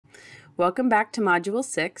Welcome back to Module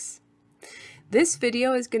 6. This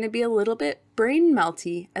video is going to be a little bit brain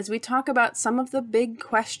melty as we talk about some of the big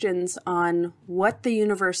questions on what the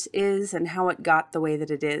universe is and how it got the way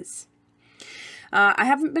that it is. I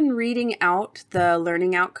haven't been reading out the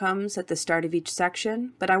learning outcomes at the start of each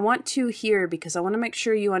section, but I want to here because I want to make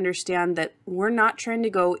sure you understand that we're not trying to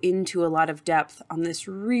go into a lot of depth on this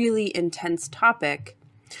really intense topic.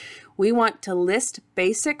 We want to list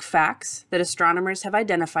basic facts that astronomers have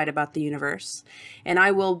identified about the universe, and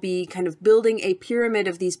I will be kind of building a pyramid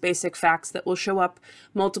of these basic facts that will show up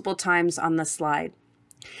multiple times on the slide.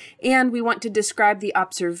 And we want to describe the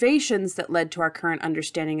observations that led to our current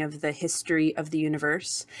understanding of the history of the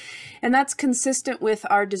universe. And that's consistent with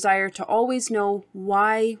our desire to always know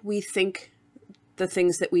why we think the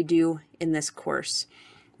things that we do in this course.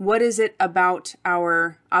 What is it about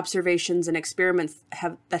our observations and experiments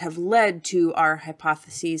that have led to our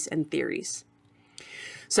hypotheses and theories?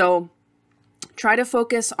 So try to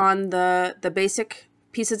focus on the basic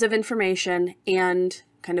pieces of information and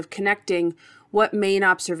kind of connecting what main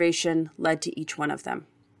observation led to each one of them.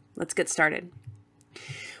 Let's get started.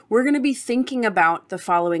 We're going to be thinking about the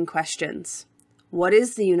following questions. What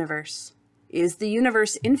is the universe? Is the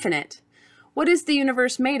universe infinite? What is the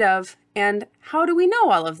universe made of? And how do we know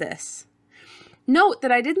all of this? Note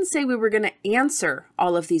that I didn't say we were going to answer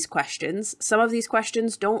all of these questions. Some of these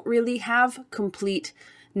questions don't really have complete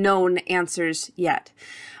known answers yet.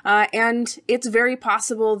 And it's very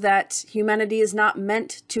possible that humanity is not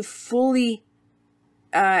meant to fully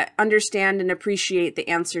understand and appreciate the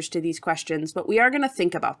answers to these questions, but we are going to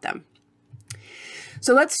think about them.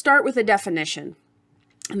 So let's start with a definition.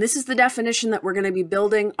 And this is the definition that we're going to be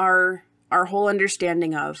building our whole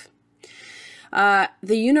understanding of.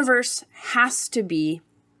 The universe has to be,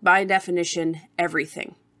 by definition,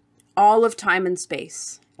 everything. All of time and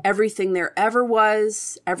space. Everything there ever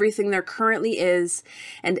was, everything there currently is,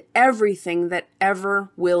 and everything that ever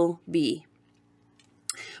will be.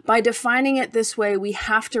 By defining it this way, we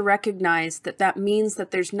have to recognize that that means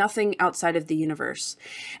that there's nothing outside of the universe.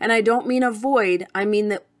 And I don't mean a void, I mean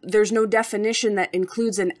that there's no definition that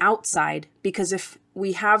includes an outside, because if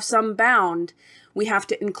we have some bound, we have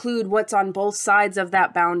to include what's on both sides of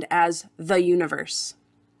that bound as the universe.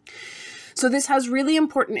 So this has really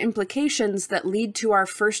important implications that lead to our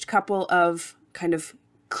first couple of kind of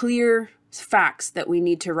clear facts that we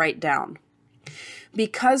need to write down.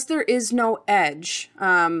 Because there is no edge,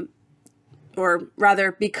 or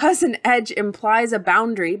rather, because an edge implies a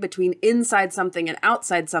boundary between inside something and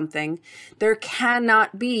outside something, there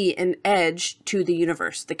cannot be an edge to the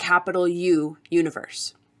universe, the capital U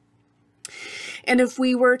universe. And if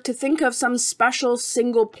we were to think of some special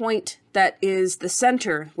single point that is the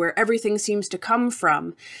center where everything seems to come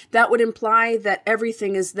from, that would imply that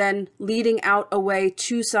everything is then leading out away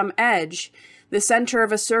to some edge. The center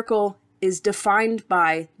of a circle is defined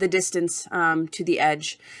by the distance to the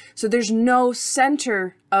edge. So there's no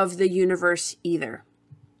center of the universe either.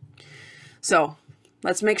 So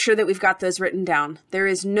let's make sure that we've got those written down. There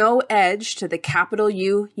is no edge to the capital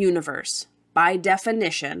U universe by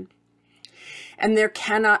definition, and there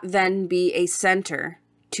cannot then be a center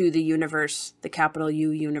to the universe, the capital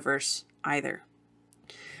U universe either.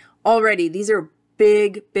 Already, these are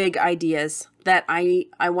big ideas that I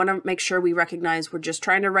want to make sure we recognize. We're just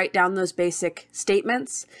trying to write down those basic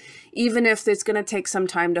statements, even if it's going to take some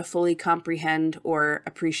time to fully comprehend or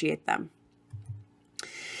appreciate them.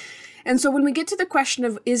 And so when we get to the question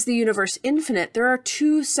of, is the universe infinite, there are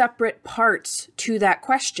two separate parts to that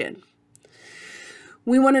question.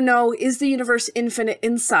 We want to know, is the universe infinite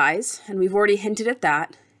in size? And we've already hinted at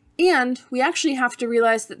that. And we actually have to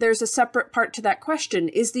realize that there's a separate part to that question.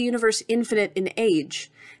 Is the universe infinite in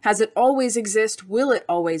age? Has it always exist? Will it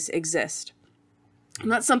always exist?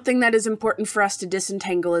 And that's something that is important for us to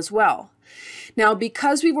disentangle as well. Now,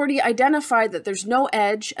 because we've already identified that there's no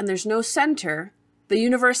edge and there's no center, the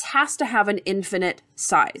universe has to have an infinite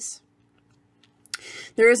size.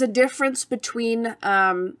 There is a difference between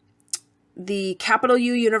the capital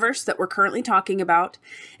U universe that we're currently talking about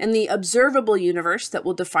and the observable universe that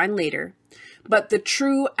we'll define later. But the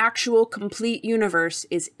true, actual, complete universe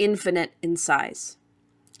is infinite in size.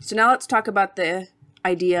 So now let's talk about the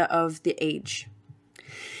idea of the age.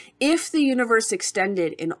 If the universe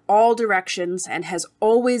extended in all directions and has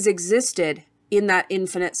always existed in that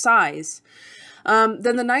infinite size,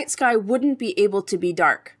 then the night sky wouldn't be able to be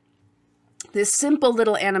dark. This simple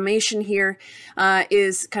little animation here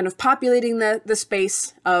is kind of populating the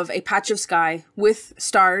space of a patch of sky with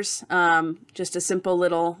stars, just a simple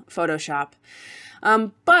little Photoshop.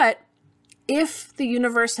 But if the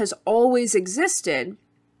universe has always existed,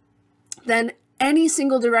 then any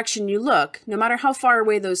single direction you look, no matter how far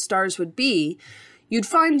away those stars would be, you'd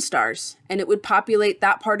find stars, and it would populate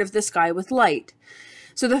that part of the sky with light.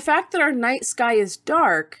 So the fact that our night sky is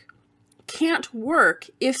dark can't work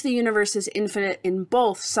if the universe is infinite in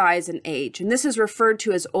both size and age, and this is referred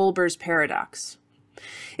to as Olber's paradox.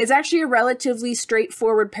 It's actually a relatively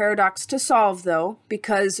straightforward paradox to solve, though,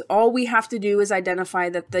 because all we have to do is identify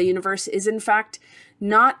that the universe is in fact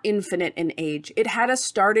not infinite in age. It had a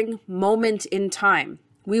starting moment in time.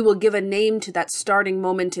 We will give a name to that starting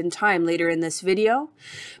moment in time later in this video,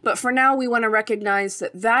 but for now we want to recognize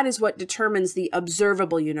that that is what determines the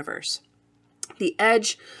observable universe, the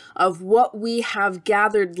edge of what we have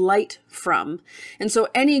gathered light from. And so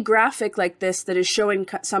any graphic like this that is showing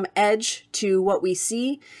some edge to what we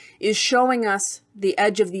see is showing us the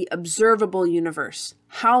edge of the observable universe,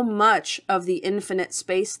 how much of the infinite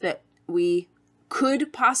space that we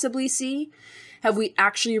could possibly see have we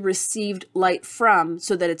actually received light from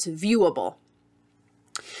so that it's viewable.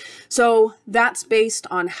 So that's based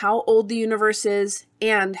on how old the universe is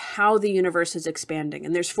and how the universe is expanding.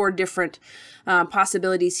 And there's 4 different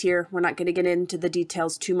possibilities here. We're not going to get into the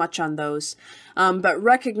details too much on those, but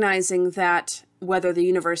recognizing that whether the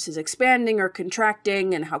universe is expanding or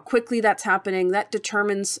contracting and how quickly that's happening, that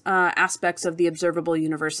determines aspects of the observable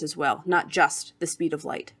universe as well, not just the speed of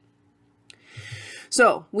light.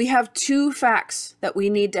 So we have 2 facts that we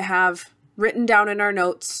need to have written down in our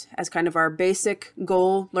notes as kind of our basic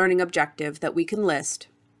goal learning objective that we can list.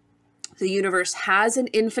 The universe has an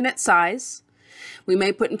infinite size. We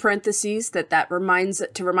may put in parentheses that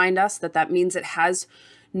remind us that that means it has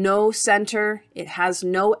no center, it has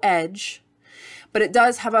no edge, but it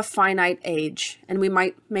does have a finite age. And we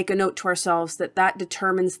might make a note to ourselves that that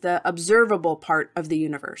determines the observable part of the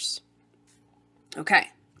universe. Okay,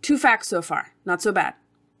 2 facts so far, not so bad.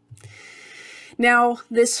 Now,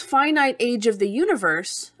 this finite age of the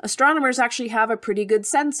universe, astronomers actually have a pretty good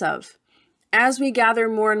sense of. As we gather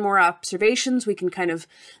more and more observations, we can kind of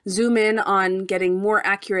zoom in on getting more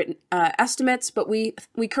accurate estimates, but we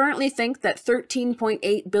currently think that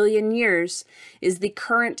 13.8 billion years is the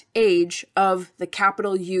current age of the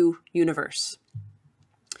capital U universe.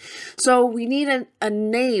 So we need a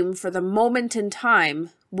name for the moment in time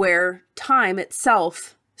where time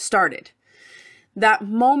itself started. That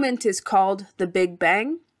moment is called the Big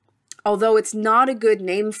Bang, although it's not a good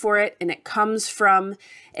name for it, and it comes from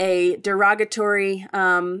a derogatory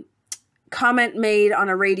comment made on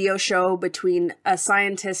a radio show between a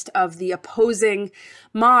scientist of the opposing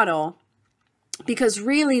model, because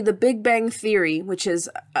really the Big Bang Theory, which is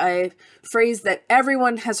a phrase that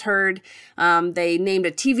everyone has heard, they named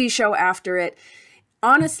a TV show after it,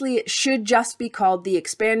 honestly, it should just be called the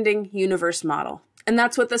Expanding Universe Model. And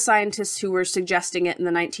that's what the scientists who were suggesting it in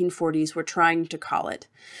the 1940s were trying to call it.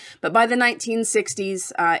 But by the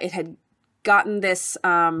 1960s, it had gotten this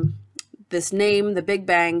name, the Big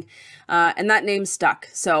Bang, and that name stuck.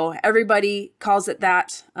 So everybody calls it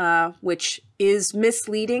that, which is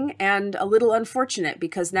misleading and a little unfortunate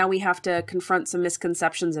because now we have to confront some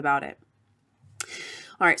misconceptions about it.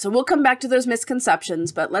 All right, so we'll come back to those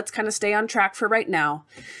misconceptions, but let's kind of stay on track for right now.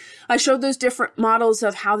 I showed those different models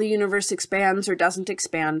of how the universe expands or doesn't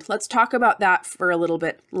expand. Let's talk about that for a little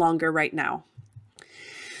bit longer right now.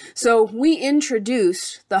 So we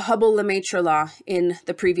introduced the Hubble-Lemaitre law in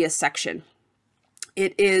the previous section.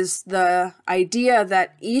 It is the idea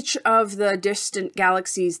that each of the distant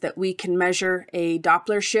galaxies that we can measure a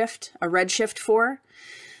Doppler shift, a redshift for,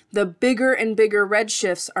 the bigger and bigger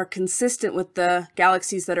redshifts are consistent with the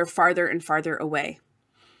galaxies that are farther and farther away.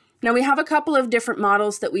 Now we have a couple of different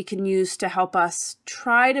models that we can use to help us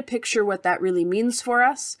try to picture what that really means for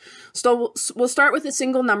us. So we'll start with a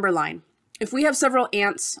single number line. If we have several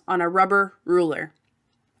ants on a rubber ruler,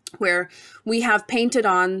 where we have painted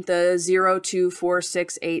on the 0, 2, 4,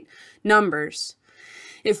 6, 8 numbers,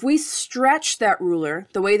 if we stretch that ruler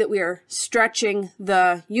the way that we are stretching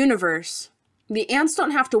the universe, the ants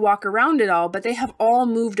don't have to walk around it all, but they have all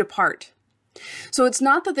moved apart. So it's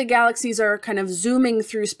not that the galaxies are kind of zooming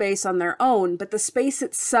through space on their own, but the space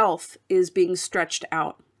itself is being stretched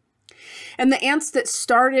out. And the ants that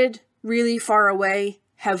started really far away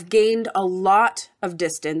have gained a lot of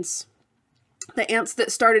distance. The ants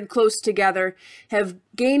that started close together have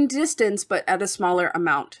gained distance, but at a smaller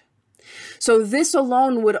amount. So this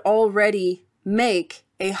alone would already make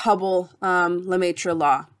a Hubble-Lemaitre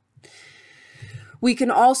law. We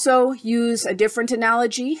can also use a different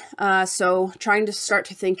analogy, so trying to start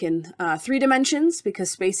to think in 3 dimensions,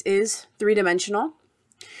 because space is 3-dimensional,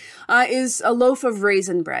 is a loaf of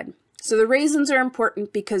raisin bread. So the raisins are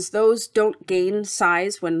important because those don't gain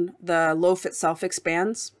size when the loaf itself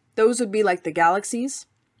expands. those would be like the galaxies.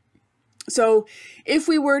 So if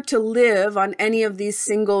we were to live on any of these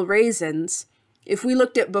single raisins, if we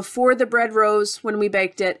looked at before the bread rose when we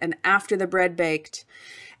baked it and after the bread baked,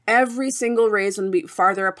 every single raisin would be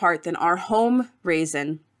farther apart than our home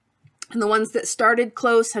raisin. And the ones that started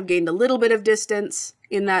close have gained a little bit of distance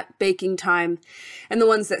in that baking time. And the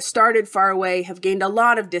ones that started far away have gained a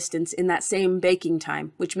lot of distance in that same baking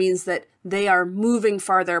time, which means that they are moving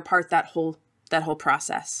farther apart that whole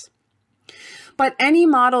process. But any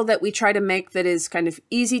model that we try to make that is kind of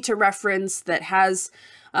easy to reference, that has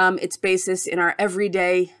its basis in our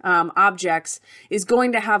everyday objects, is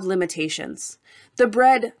going to have limitations. The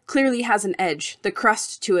bread clearly has an edge. The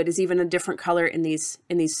crust to it is even a different color in these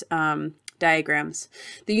diagrams.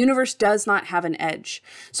 The universe does not have an edge.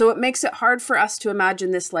 So it makes it hard for us to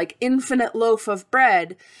imagine this like infinite loaf of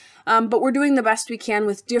bread, but we're doing the best we can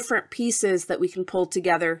with different pieces that we can pull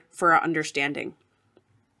together for our understanding.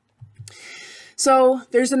 So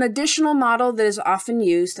there's an additional model that is often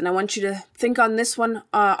used, and I want you to think on this one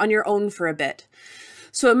on your own for a bit.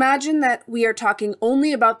 So imagine that we are talking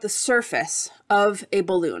only about the surface of a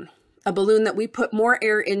balloon that we put more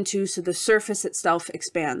air into so the surface itself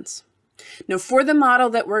expands. Now for the model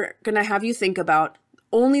that we're going to have you think about,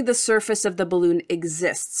 only the surface of the balloon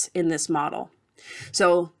exists in this model.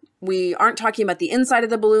 So we aren't talking about the inside of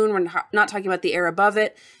the balloon, we're not talking about the air above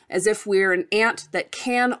it, as if we're an ant that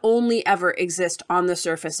can only ever exist on the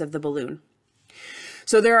surface of the balloon.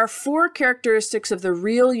 So there are 4 characteristics of the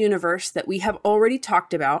real universe that we have already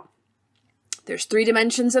talked about. There's 3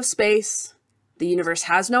 dimensions of space, the universe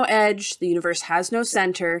has no edge, the universe has no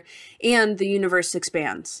center, and the universe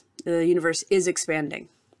expands. The universe is expanding.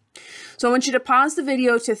 So I want you to pause the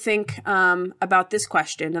video to think about this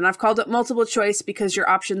question, and I've called it multiple choice because your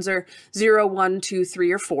options are 0, 1, 2,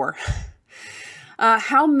 3, or 4.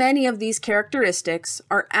 How many of these characteristics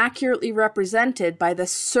are accurately represented by the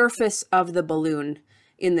surface of the balloon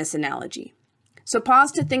in this analogy? So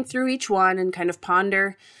pause to think through each one and kind of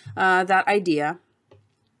ponder that idea.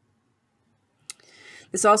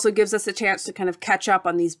 This also gives us a chance to kind of catch up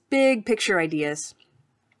on these big picture ideas.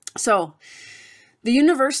 So the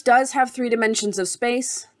universe does have 3 dimensions of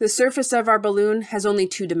space. The surface of our balloon has only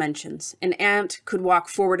 2 dimensions. An ant could walk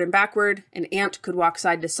forward and backward, an ant could walk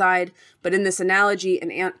side to side, but in this analogy,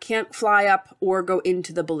 an ant can't fly up or go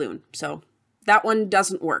into the balloon. So that one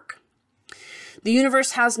doesn't work. The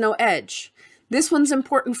universe has no edge. This one's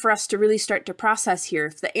important for us to really start to process here.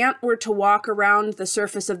 If the ant were to walk around the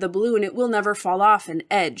surface of the balloon, it will never fall off an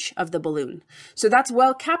edge of the balloon. So that's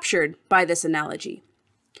well captured by this analogy.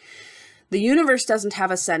 The universe doesn't have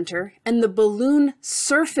a center, and the balloon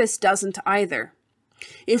surface doesn't either.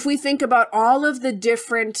 If we think about all of the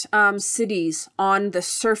different cities on the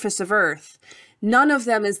surface of Earth, none of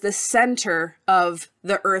them is the center of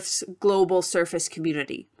the Earth's global surface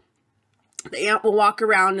community. The ant will walk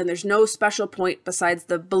around and there's no special point besides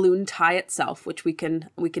the balloon tie itself, which we can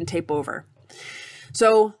tape over.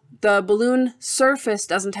 So the balloon surface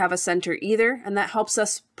doesn't have a center either, and that helps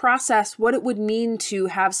us process what it would mean to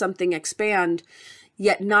have something expand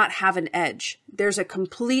yet not have an edge. There's a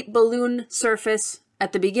complete balloon surface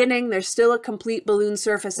at the beginning, there's still a complete balloon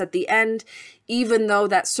surface at the end, even though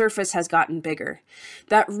that surface has gotten bigger.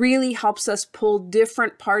 That really helps us pull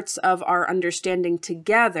different parts of our understanding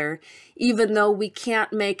together, even though we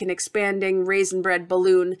can't make an expanding raisin bread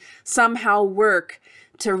balloon somehow work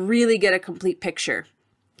to really get a complete picture.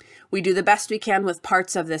 We do the best we can with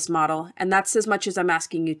parts of this model, and that's as much as I'm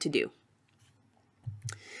asking you to do.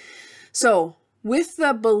 So, with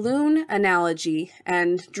the balloon analogy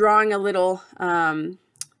and drawing a little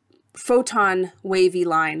photon wavy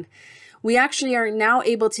line, we actually are now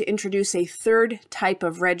able to introduce a 3rd type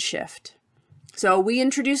of redshift. So we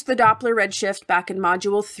introduced the Doppler redshift back in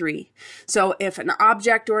Module 3. So if an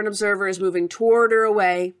object or an observer is moving toward or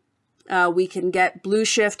away, we can get blue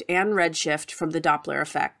shift and redshift from the Doppler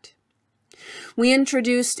effect. We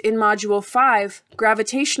introduced in Module 5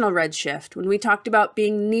 gravitational redshift when we talked about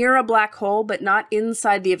being near a black hole but not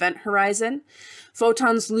inside the event horizon.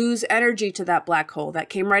 Photons lose energy to that black hole. That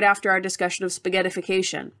came right after our discussion of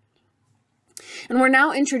spaghettification. And we're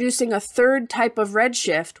now introducing a 3rd type of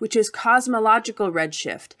redshift, which is cosmological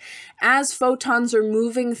redshift. As photons are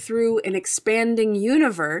moving through an expanding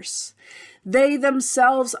universe, they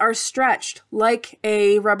themselves are stretched like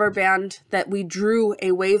a rubber band that we drew a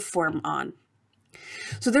waveform on.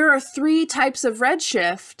 So there are 3 types of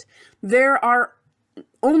redshift. There are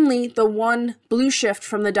only the one blue shift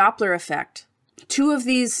from the Doppler effect. 2 of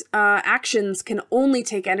these actions can only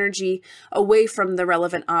take energy away from the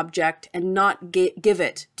relevant object and not give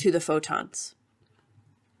it to the photons.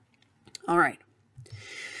 All right.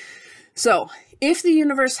 So if the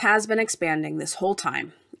universe has been expanding this whole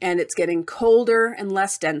time, and it's getting colder and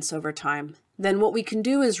less dense over time, then what we can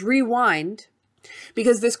do is rewind,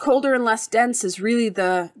 because this colder and less dense is really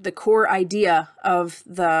the core idea of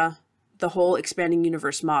the whole expanding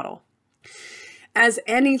universe model. As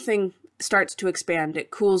anything starts to expand,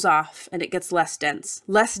 it cools off and it gets less dense.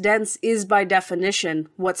 Less dense is by definition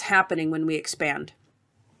what's happening when we expand.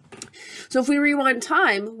 So if we rewind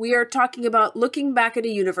time, we are talking about looking back at a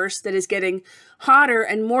universe that is getting hotter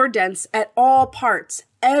and more dense at all parts,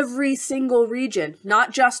 every single region,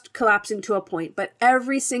 not just collapsing to a point, but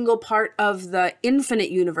every single part of the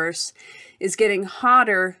infinite universe is getting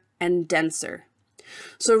hotter and denser.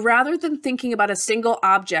 So rather than thinking about a single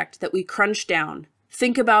object that we crunch down,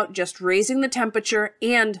 think about just raising the temperature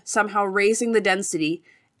and somehow raising the density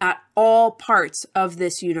at all parts of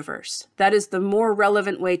this universe. That is the more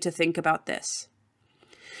relevant way to think about this.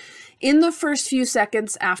 In the first few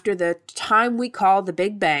seconds after the time we call the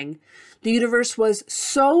Big Bang, the universe was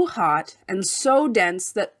so hot and so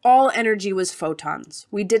dense that all energy was photons.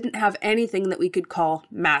 We didn't have anything that we could call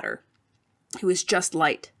matter. It was just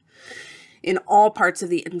light in all parts of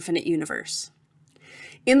the infinite universe.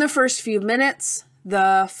 In the first few minutes,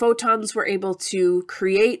 the photons were able to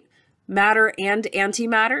create matter and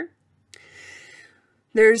antimatter.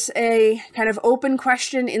 There's a kind of open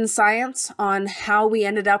question in science on how we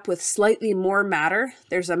ended up with slightly more matter.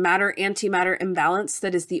 There's a matter-antimatter imbalance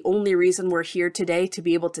that is the only reason we're here today to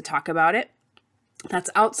be able to talk about it. That's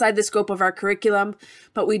outside the scope of our curriculum,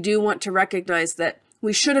 but we do want to recognize that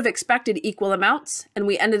we should have expected equal amounts, and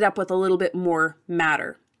we ended up with a little bit more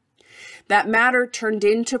matter. That matter turned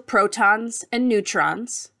into protons and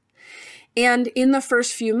neutrons. And in the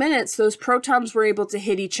first few minutes, those protons were able to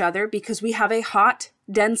hit each other because we have a hot,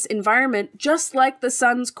 dense environment just like the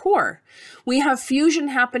sun's core. We have fusion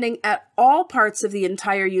happening at all parts of the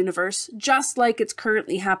entire universe, just like it's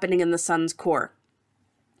currently happening in the sun's core.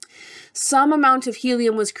 Some amount of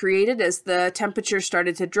helium was created as the temperature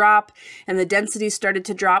started to drop and the density started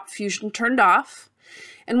to drop. Fusion turned off.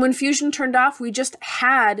 And when fusion turned off, we just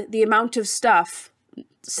had the amount of stuff,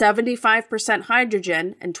 75%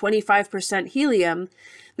 hydrogen and 25% helium,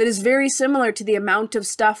 that is very similar to the amount of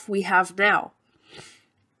stuff we have now.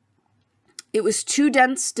 It was too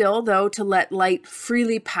dense still, though, to let light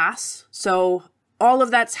freely pass. So all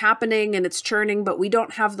of that's happening and it's churning, but we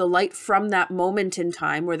don't have the light from that moment in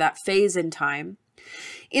time or that phase in time.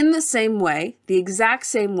 In the same way, the exact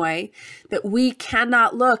same way that we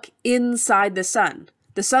cannot look inside the sun.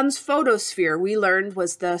 The sun's photosphere, we learned,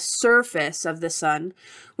 was the surface of the sun,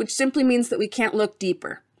 which simply means that we can't look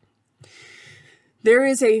deeper. There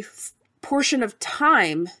is a portion of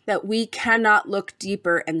time that we cannot look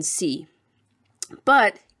deeper and see.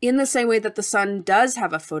 But in the same way that the sun does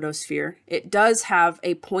have a photosphere, it does have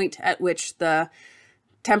a point at which the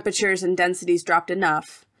temperatures and densities dropped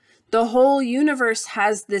enough. The whole universe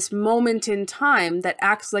has this moment in time that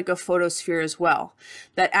acts like a photosphere as well,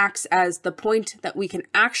 that acts as the point that we can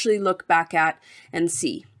actually look back at and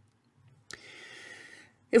see.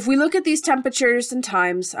 If we look at these temperatures and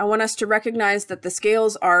times, I want us to recognize that the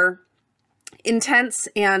scales are intense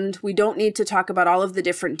and we don't need to talk about all of the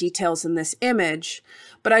different details in this image,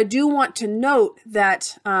 but I do want to note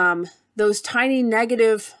that those tiny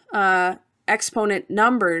negative exponent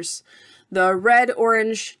numbers, the red,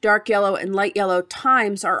 orange, dark yellow, and light yellow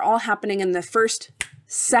times are all happening in the first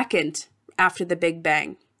second after the Big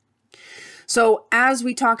Bang. So as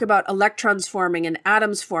we talk about electrons forming and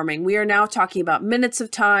atoms forming, we are now talking about minutes of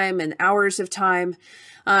time and hours of time,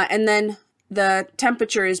 and then the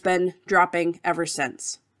temperature has been dropping ever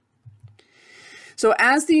since. So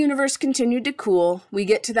as the universe continued to cool, we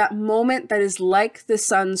get to that moment that is like the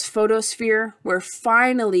sun's photosphere, where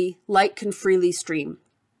finally light can freely stream.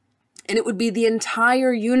 And it would be the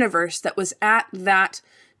entire universe that was at that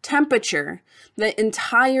temperature. The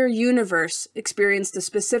entire universe experienced a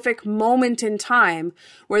specific moment in time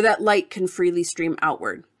where that light can freely stream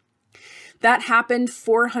outward. That happened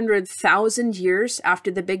 400,000 years after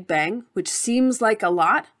the Big Bang, which seems like a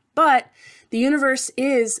lot, but the universe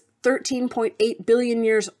is 13.8 billion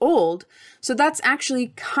years old, so that's actually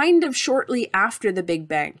kind of shortly after the Big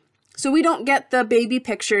Bang. So we don't get the baby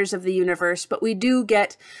pictures of the universe, but we do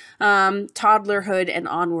get toddlerhood and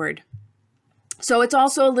onward. So it's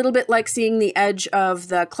also a little bit like seeing the edge of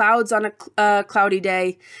the clouds on a cloudy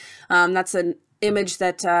day. That's an image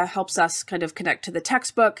that helps us kind of connect to the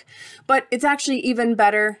textbook, but it's actually even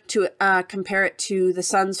better to compare it to the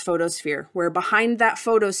sun's photosphere, where behind that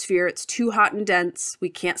photosphere, it's too hot and dense. We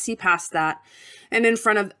can't see past that. And in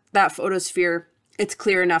front of that photosphere, it's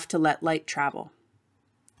clear enough to let light travel.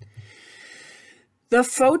 The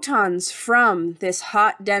photons from this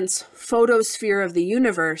hot, dense photosphere of the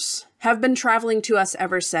universe have been traveling to us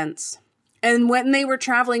ever since. And when they were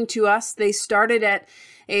traveling to us, they started at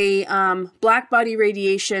a black body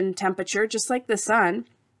radiation temperature, just like the sun.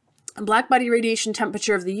 A black body radiation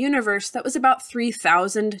temperature of the universe that was about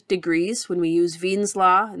 3,000 degrees when we use Wien's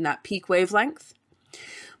law and that peak wavelength.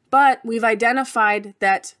 But we've identified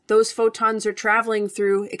that those photons are traveling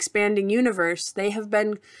through expanding universe. They have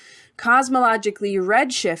been cosmologically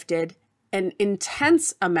redshifted an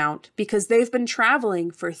intense amount because they've been traveling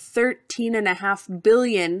for 13.5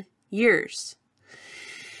 billion years.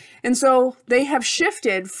 And so they have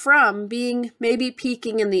shifted from being maybe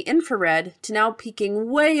peaking in the infrared to now peaking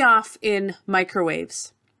way off in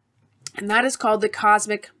microwaves. And that is called the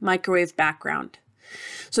cosmic microwave background.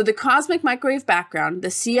 So the cosmic microwave background, the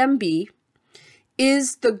CMB,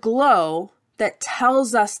 is the glow that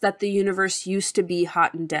tells us that the universe used to be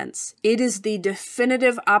hot and dense. It is the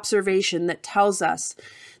definitive observation that tells us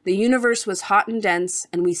the universe was hot and dense,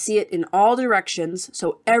 and we see it in all directions,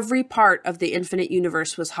 so every part of the infinite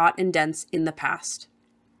universe was hot and dense in the past.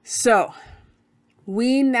 So,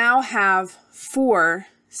 we now have 4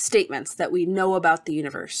 statements that we know about the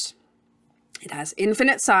universe. It has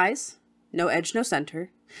infinite size, no edge, no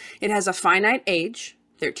center. It has a finite age,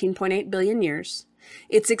 13.8 billion years.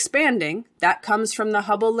 It's expanding. That comes from the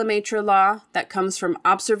Hubble-Lemaitre law. That comes from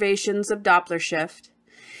observations of Doppler shift.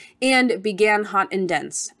 And it began hot and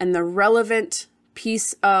dense. And the relevant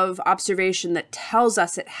piece of observation that tells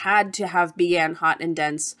us it had to have began hot and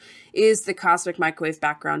dense is the cosmic microwave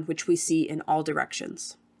background, which we see in all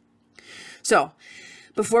directions. So,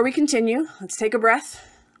 before we continue, let's take a breath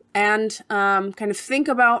and kind of think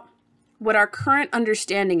about what our current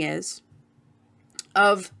understanding is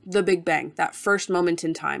of the Big Bang, that first moment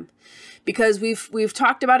in time. Because we've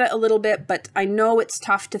talked about it a little bit, but I know it's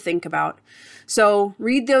tough to think about. So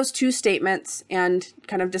read those 2 statements and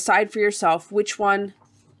kind of decide for yourself which one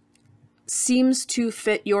seems to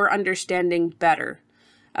fit your understanding better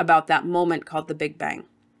about that moment called the Big Bang.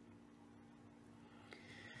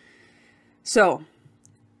 So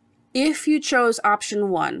if you chose option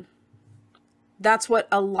 1, that's what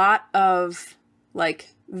a lot of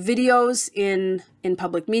videos in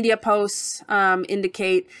public media posts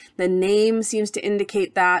indicate. The name seems to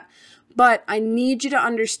indicate that. But I need you to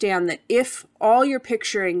understand that if all you're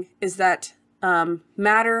picturing is that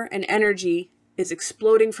matter and energy is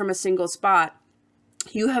exploding from a single spot,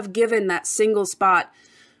 you have given that single spot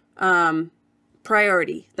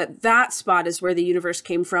priority, that spot is where the universe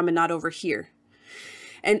came from and not over here.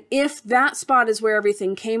 And if that spot is where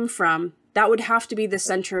everything came from, that would have to be the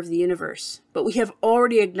center of the universe. But we have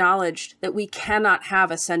already acknowledged that we cannot have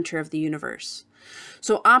a center of the universe.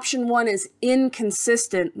 So option 1 is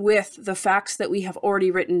inconsistent with the facts that we have already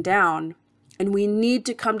written down. And we need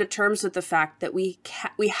to come to terms with the fact that we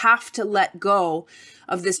have to let go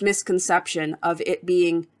of this misconception of it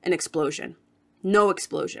being an explosion. No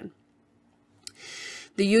explosion.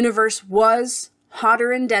 The universe was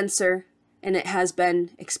hotter and denser, and it has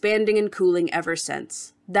been expanding and cooling ever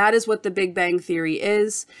since. That is what the Big Bang Theory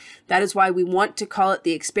is. That is why we want to call it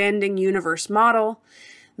the expanding universe model.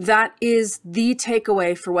 That is the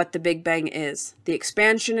takeaway for what the Big Bang is, the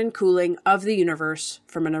expansion and cooling of the universe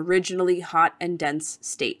from an originally hot and dense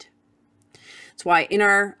state. That's why in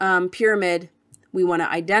our pyramid, we want to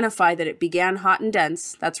identify that it began hot and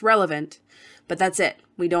dense. That's relevant, but that's it.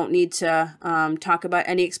 We don't need to talk about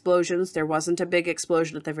any explosions. There wasn't a big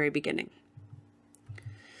explosion at the very beginning.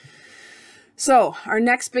 So our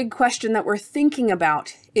next big question that we're thinking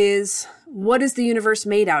about is, what is the universe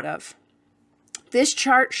made out of? This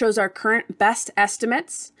chart shows our current best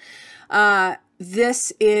estimates.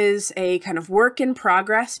 This is a kind of work in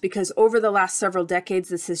progress because over the last several decades,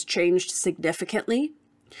 this has changed significantly.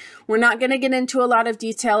 We're not going to get into a lot of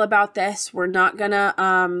detail about this. We're not going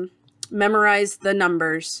to memorize the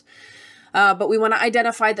numbers, but we want to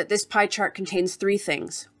identify that this pie chart contains 3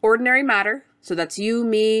 things. Ordinary matter. So that's you,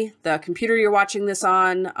 me, the computer you're watching this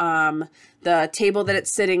on, the table that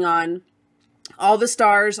it's sitting on, all the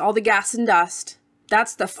stars, all the gas and dust.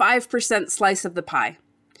 That's the 5% slice of the pie.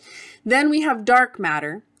 Then we have dark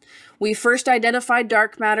matter. We first identified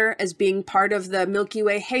dark matter as being part of the Milky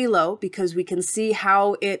Way halo because we can see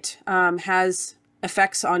how it has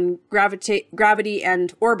effects on gravity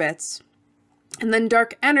and orbits. And then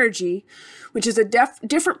dark energy, which is a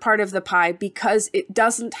different part of the pie because it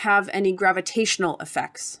doesn't have any gravitational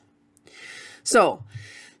effects. So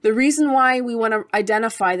The reason why we want to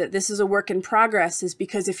identify that this is a work in progress is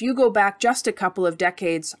because if you go back just a couple of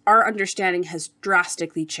decades, our understanding has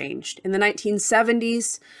drastically changed. In the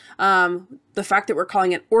 1970s, the fact that we're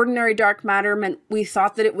calling it ordinary dark matter meant we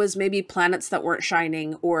thought that it was maybe planets that weren't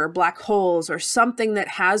shining or black holes or something that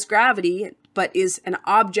has gravity but is an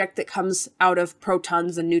object that comes out of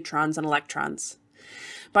protons and neutrons and electrons.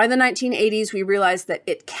 By the 1980s, we realized that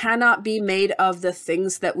it cannot be made of the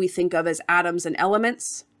things that we think of as atoms and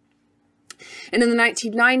elements. And in the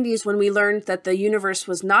 1990s, when we learned that the universe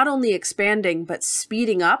was not only expanding, but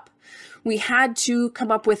speeding up, we had to come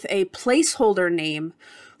up with a placeholder name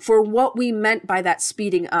for what we meant by that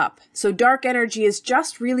speeding up. So dark energy is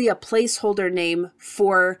just really a placeholder name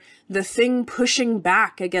for the thing pushing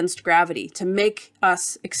back against gravity to make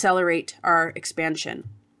us accelerate our expansion.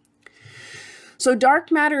 So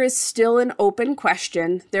dark matter is still an open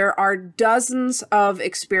question. There are dozens of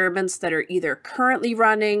experiments that are either currently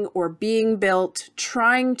running or being built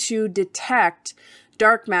trying to detect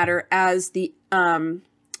dark matter as the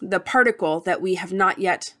particle that we have not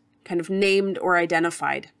yet kind of named or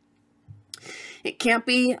identified. It can't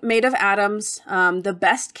be made of atoms. The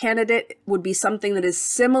best candidate would be something that is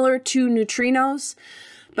similar to neutrinos,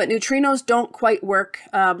 but neutrinos don't quite work.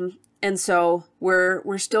 And so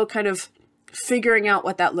we're still kind of figuring out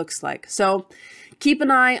what that looks like. So keep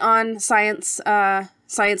an eye on science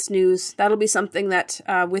news. That'll be something that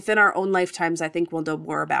within our own lifetimes, I think we'll know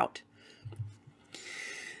more about.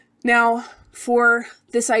 Now, for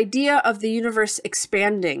this idea of the universe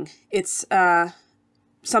expanding, it's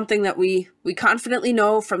something that we confidently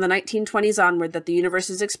know from the 1920s onward that the universe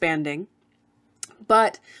is expanding.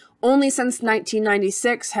 But only since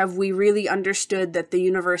 1996 have we really understood that the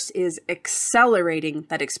universe is accelerating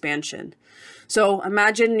that expansion. So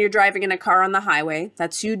imagine you're driving in a car on the highway.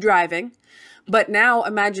 That's you driving. But now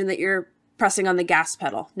imagine that you're pressing on the gas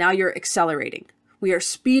pedal. Now you're accelerating. We are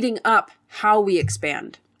speeding up how we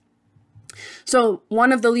expand. So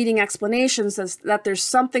one of the leading explanations is that there's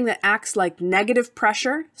something that acts like negative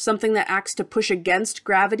pressure, something that acts to push against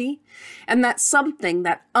gravity, and that something,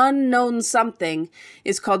 that unknown something,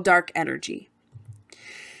 is called dark energy.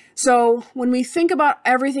 So when we think about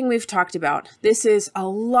everything we've talked about, this is a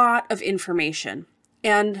lot of information,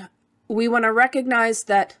 and we want to recognize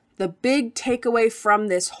that the big takeaway from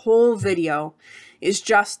this whole video is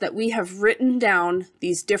just that we have written down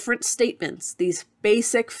these different statements, these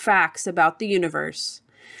basic facts about the universe,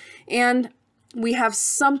 and we have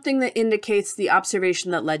something that indicates the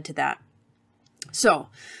observation that led to that. So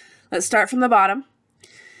let's start from the bottom.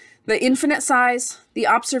 The infinite size, the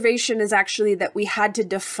observation is actually that we had to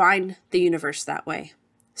define the universe that way.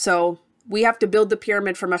 So we have to build the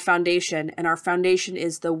pyramid from a foundation, and our foundation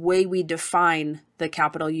is the way we define the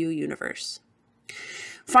capital U universe.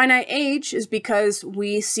 Finite age is because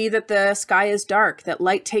we see that the sky is dark, that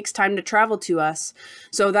light takes time to travel to us.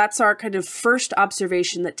 So that's our kind of first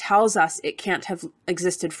observation that tells us it can't have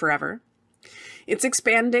existed forever. It's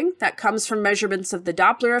expanding. That comes from measurements of the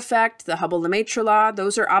Doppler effect, the Hubble-Lemaitre law.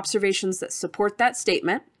 Those are observations that support that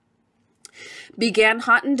statement. Began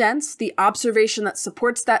hot and dense. The observation that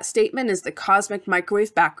supports that statement is the cosmic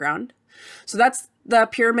microwave background. So that's the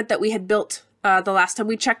pyramid that we had built the last time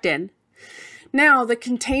we checked in. Now, that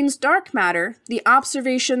contains dark matter, the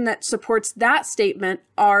observation that supports that statement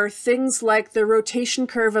are things like the rotation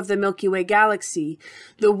curve of the Milky Way galaxy.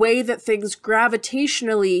 The way that things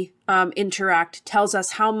gravitationally interact tells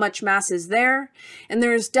us how much mass is there, and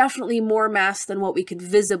there is definitely more mass than what we could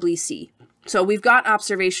visibly see. So we've got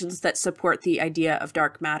observations that support the idea of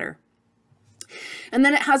dark matter. And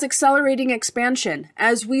then it has accelerating expansion.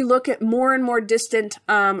 As we look at more and more distant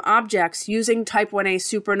objects using type 1a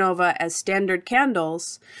supernova as standard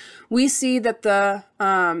candles, we see that the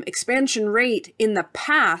expansion rate in the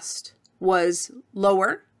past was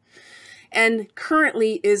lower and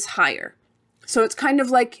currently is higher. So it's kind of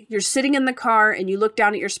like you're sitting in the car and you look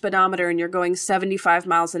down at your speedometer and you're going 75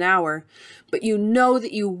 miles an hour, but you know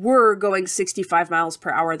that you were going 65 miles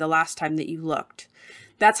per hour the last time that you looked.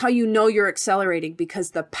 That's how you know you're accelerating,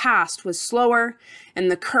 because the past was slower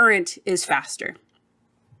and the current is faster.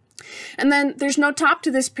 And then there's no top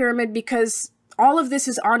to this pyramid because all of this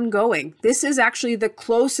is ongoing. This is actually the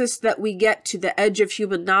closest that we get to the edge of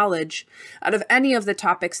human knowledge out of any of the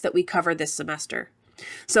topics that we cover this semester.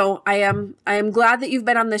 So I am glad that you've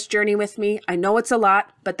been on this journey with me. I know it's a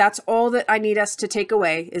lot, but that's all that I need us to take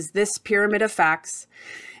away is this pyramid of facts.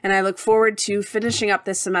 And I look forward to finishing up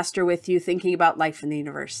this semester with you thinking about life in the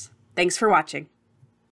universe. Thanks for watching.